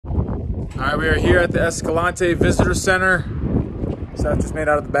All right, we are here at the Escalante Visitor Center. Seth just made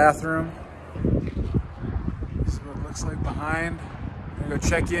out of the bathroom. This is what it looks like behind. We're gonna go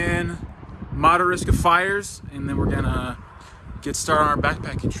check in, moderate risk of fires, and then we're gonna get started on our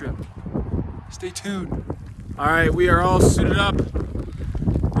backpacking trip. Stay tuned. All right, we are all suited up.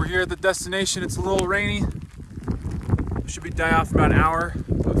 We're here at the destination. It's a little rainy. It should be die off in about an hour,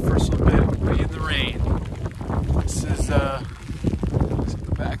 but first a little bit, we'll be in the rain. This is what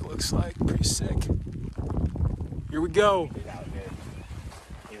the back looks like. Pretty sick. Here we go.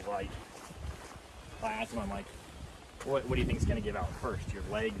 He was like, I asked him, I'm like, what do you think is going to give out first, your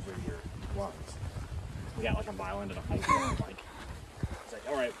legs or your lungs? We got like a mile into the hike, and I'm like, he's like,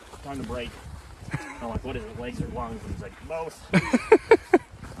 all right, time to break. And I'm like, what is it, legs or lungs? And he's like, both.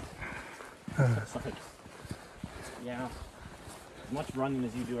 It's like, yeah, as much running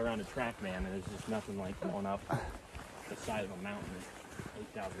as you do around a track, man, there's just nothing like going up the side of a mountain at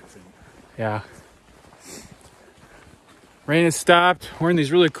 8,000 feet. Yeah. Rain has stopped. We're in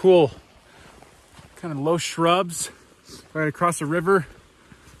these really cool kind of low shrubs right across the river.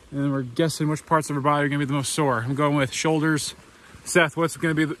 And then we're guessing which parts of our body are going to be the most sore. I'm going with shoulders. Seth, what's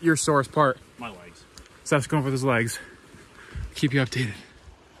going to be your sorest part? My legs. Seth's going with his legs. Keep you updated.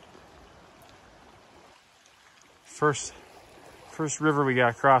 First river we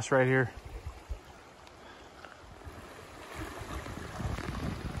got across right here.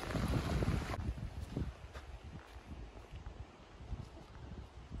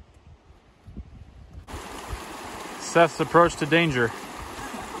 Seth's approach to danger.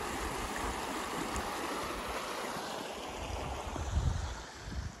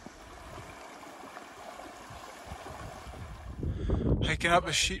 Hiking up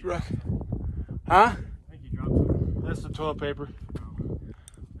a sheetrock. Huh? I think you dropped some. That's the toilet paper.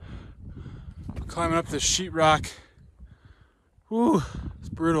 Climbing up this sheetrock. Woo, it's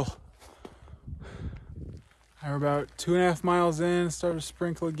brutal. We're about 2.5 miles in, start to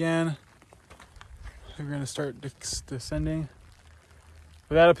sprinkle again. We're gonna start descending.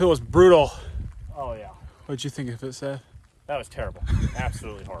 But that uphill was brutal. Oh yeah. What'd you think of it, Seth? That was terrible.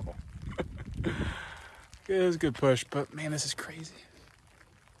 Absolutely horrible. It was a good push, but man, this is crazy.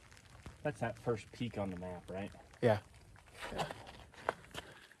 That's that first peak on the map, right? Yeah.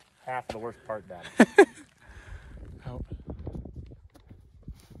 Half of the worst part done. Out.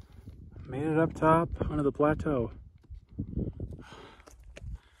 Made it up top onto the plateau.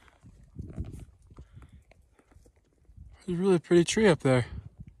 There's a really pretty tree up there.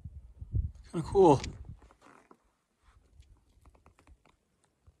 Kind of cool.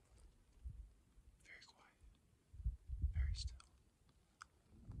 Very quiet. Very still.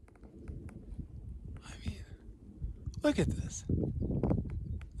 I mean, look at this.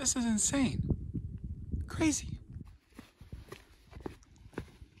 This is insane. Crazy.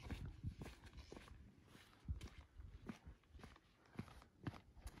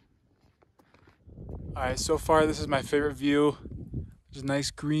 All right, so far this is my favorite view. There's a nice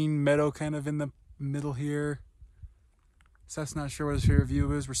green meadow kind of in the middle here. Seth's not sure what his favorite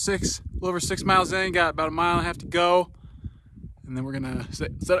view is. We're a little over 6 miles in, got about 1.5 miles to go. And then we're gonna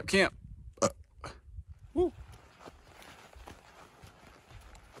set up camp. Woo.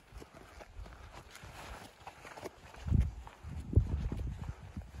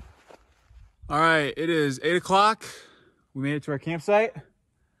 All right, it is 8 o'clock. We made it to our campsite.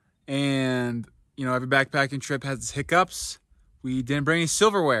 And you know, every backpacking trip has its hiccups. We didn't bring any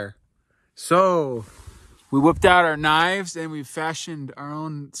silverware. So we whipped out our knives and we fashioned our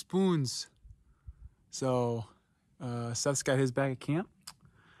own spoons. So Seth's got his back at camp.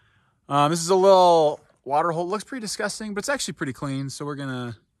 This is a little water hole. It looks pretty disgusting, but it's actually pretty clean. So we're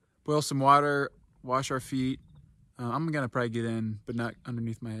gonna boil some water, wash our feet. I'm gonna probably get in, but not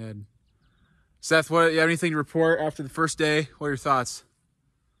underneath my head. Seth, you have anything to report after the first day? What are your thoughts?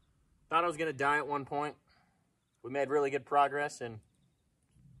 Thought I was going to die at one point. We made really good progress and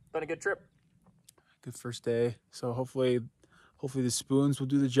it's been a good trip. Good first day. So hopefully the spoons will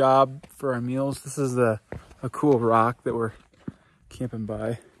do the job for our meals. This is a cool rock that we're camping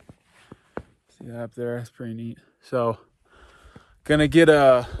by. See that up there? That's pretty neat. So gonna get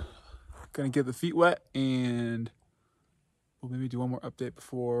the feet wet and we'll maybe do one more update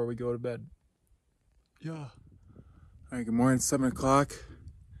before we go to bed. Yeah. All right, good morning, 7 o'clock.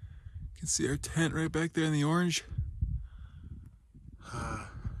 You can see our tent right back there in the orange.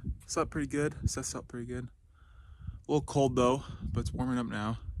 Slept pretty good. Seth slept pretty good. A little cold though, but it's warming up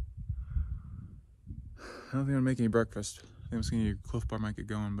now. I don't think I'm gonna make any breakfast. I think I'm just gonna eat a Cliff Bar, might get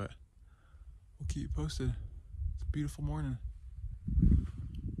going, but we'll keep you posted. It's a beautiful morning.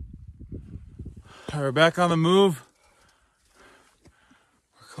 All right, we're back on the move.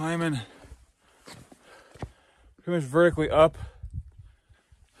 We're climbing pretty much vertically up.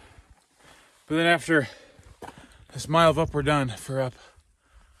 But then after this mile of up, we're done for up.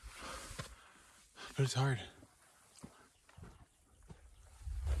 But it's hard.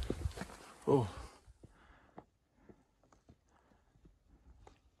 Oh.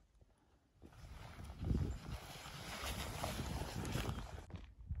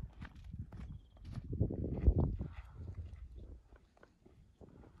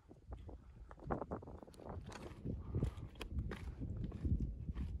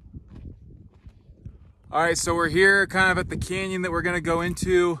 All right, so we're here kind of at the canyon that we're gonna go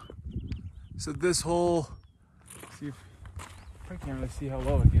into. So this whole, see if, I can't really see how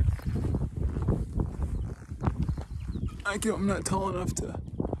low it gets. I'm not tall enough to.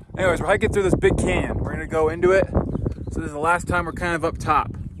 Anyways, we're hiking through this big canyon. We're gonna go into it. So this is the last time we're kind of up top.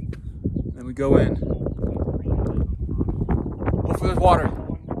 Then we go in. Hopefully there's water.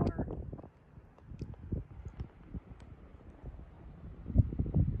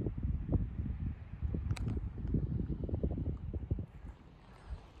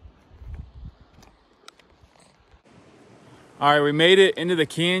 All right, we made it into the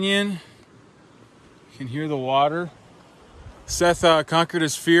canyon. You can hear the water. Seth conquered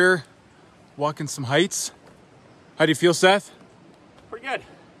his fear, walking some heights. How do you feel, Seth? Pretty good.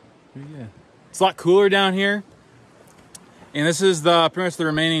 Pretty good. It's a lot cooler down here. And this is pretty much the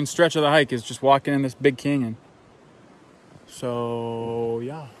remaining stretch of the hike, is just walking in this big canyon. So,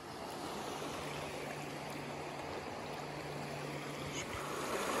 yeah.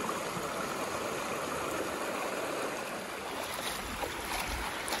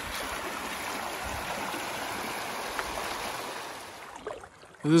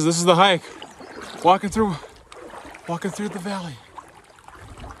 This is the hike. Walking through the valley.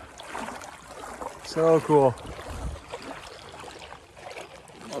 So cool.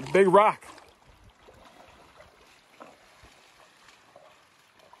 A big rock.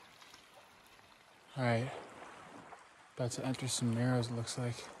 All right. About to enter some narrows, it looks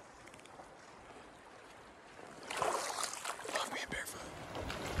like. Love being barefoot.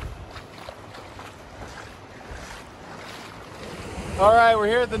 All right, we're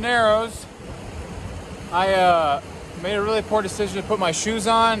here at the Narrows. I made a really poor decision to put my shoes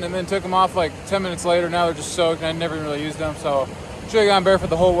on and then took them off like 10 minutes later. Now they're just soaked and I never really used them. So should have gone barefoot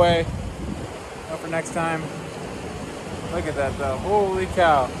the whole way. Hope for next time. Look at that though. Holy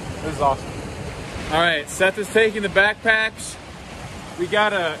cow. This is awesome. All right, Seth is taking the backpacks. We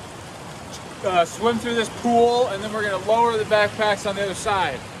gotta swim through this pool and then we're gonna lower the backpacks on the other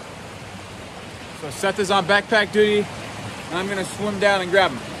side. So Seth is on backpack duty. And I'm gonna swim down and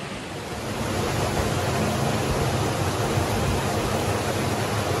grab him.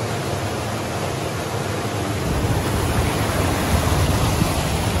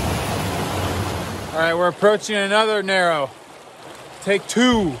 All right, we're approaching another narrow. Take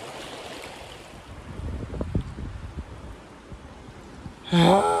two. We're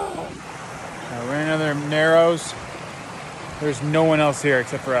in another Narrows. There's no one else here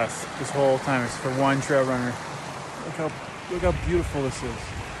except for us this whole time. It's for one trail runner. Look how beautiful this is.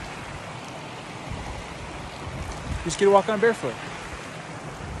 Just get to walk on barefoot.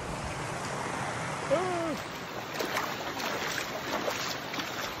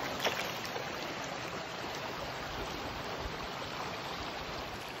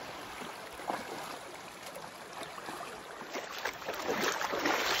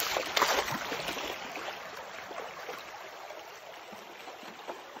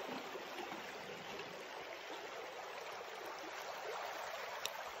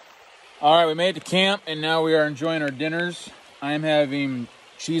 All right, we made it to camp, and now we are enjoying our dinners. I am having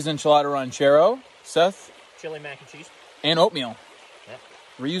cheese enchilada ranchero. Seth? Chili mac and cheese. And oatmeal. Yeah.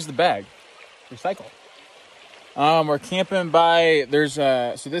 Reuse the bag. Recycle. We're camping by,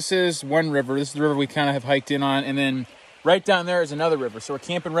 so this is one river. This is the river we kind of have hiked in on, and then right down there is another river. So we're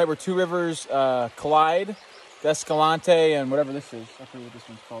camping right where two rivers collide. Escalante and whatever this is. I forget what this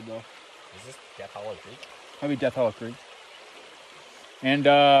one's called, though. Is this Death Hollow Creek? Maybe Death Hollow Creek. And,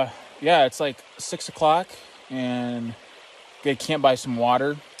 yeah, it's like 6 o'clock, and get camped by some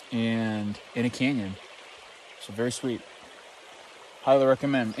water and in a canyon. So very sweet. Highly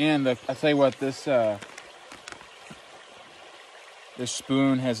recommend. And I tell you what, this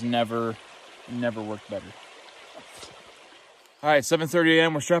spoon has never worked better. All right, 7:30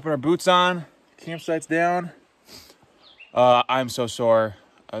 a.m. We're strapping our boots on. Campsite's down. I'm so sore.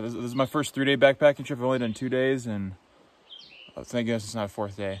 This is my first 3-day backpacking trip. I've only done 2 days, and thank goodness it's not a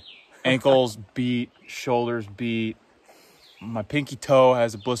 4th day. Ankles beat, shoulders beat. My pinky toe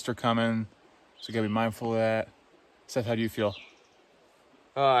has a blister coming, so gotta be mindful of that. Seth, how do you feel?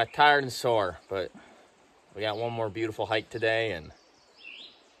 Tired and sore, but We got one more beautiful hike today, and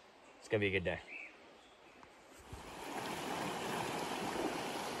it's gonna be a good day.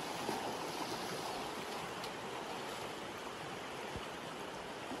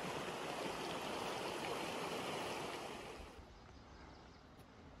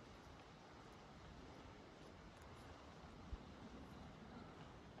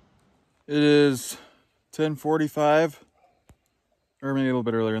 It is 10:45, or maybe a little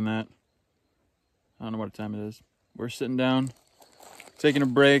bit earlier than that. I don't know what time it is. We're sitting down, taking a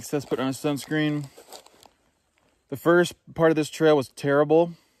break. Seth's putting on his sunscreen. The first part of this trail was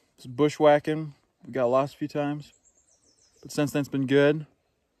terrible. It was bushwhacking. We got lost a few times, but since then it's been good.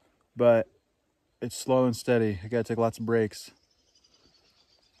 But it's slow and steady. I gotta take lots of breaks.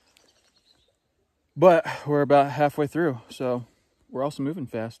 But we're about halfway through, so we're also moving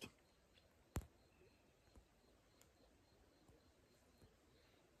fast.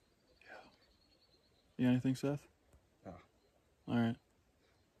 You got anything, Seth? No. All right.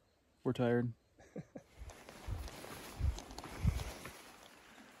 We're tired.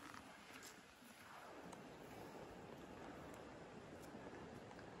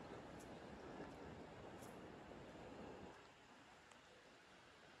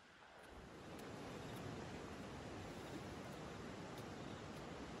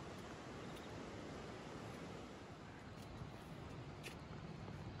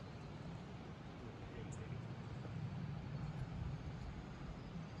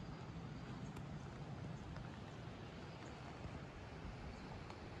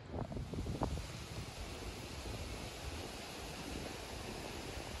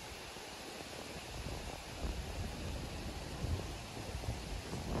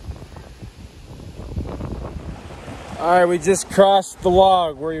 All right, we just crossed the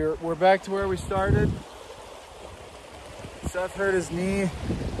log. We're back to where we started. Seth hurt his knee.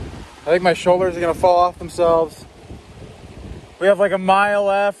 I think my shoulders are gonna fall off themselves. We have like a mile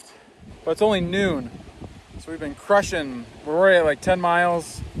left, but it's only noon. So we've been crushing. We're already at like 10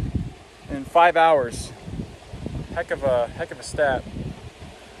 miles in 5 hours. Heck of a stat.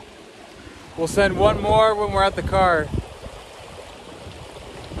 We'll send one more when we're at the car,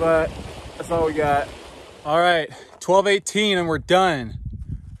 but that's all we got. All right, 12:18 and we're done.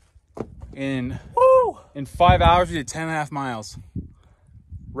 In 5 hours, we did 10.5 miles.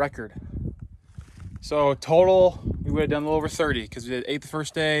 Record. So total, we would have done a little over 30 because we did 8 the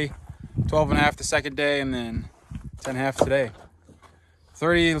first day, 12.5 the second day, and then 10.5 today.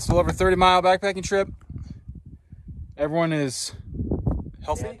 30, it's a little over 30-mile backpacking trip. Everyone is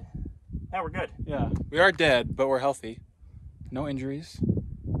healthy. Dead. Yeah, we're good. Yeah, we are dead, but we're healthy. No injuries.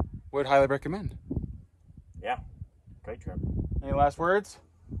 Would highly recommend. Yeah, great trip. Any last words?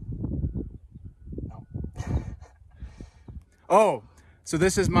 No. Oh, so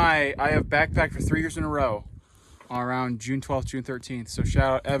this is I have backpacked for 3 years in a row around June 12th, June 13th. So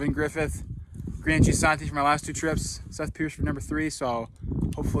shout out Evan Griffith, Grant G. Santi for my last 2 trips, Seth Pierce for number 3. So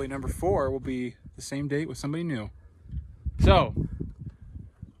hopefully number 4 will be the same date with somebody new. So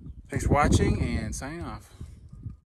thanks for watching and signing off.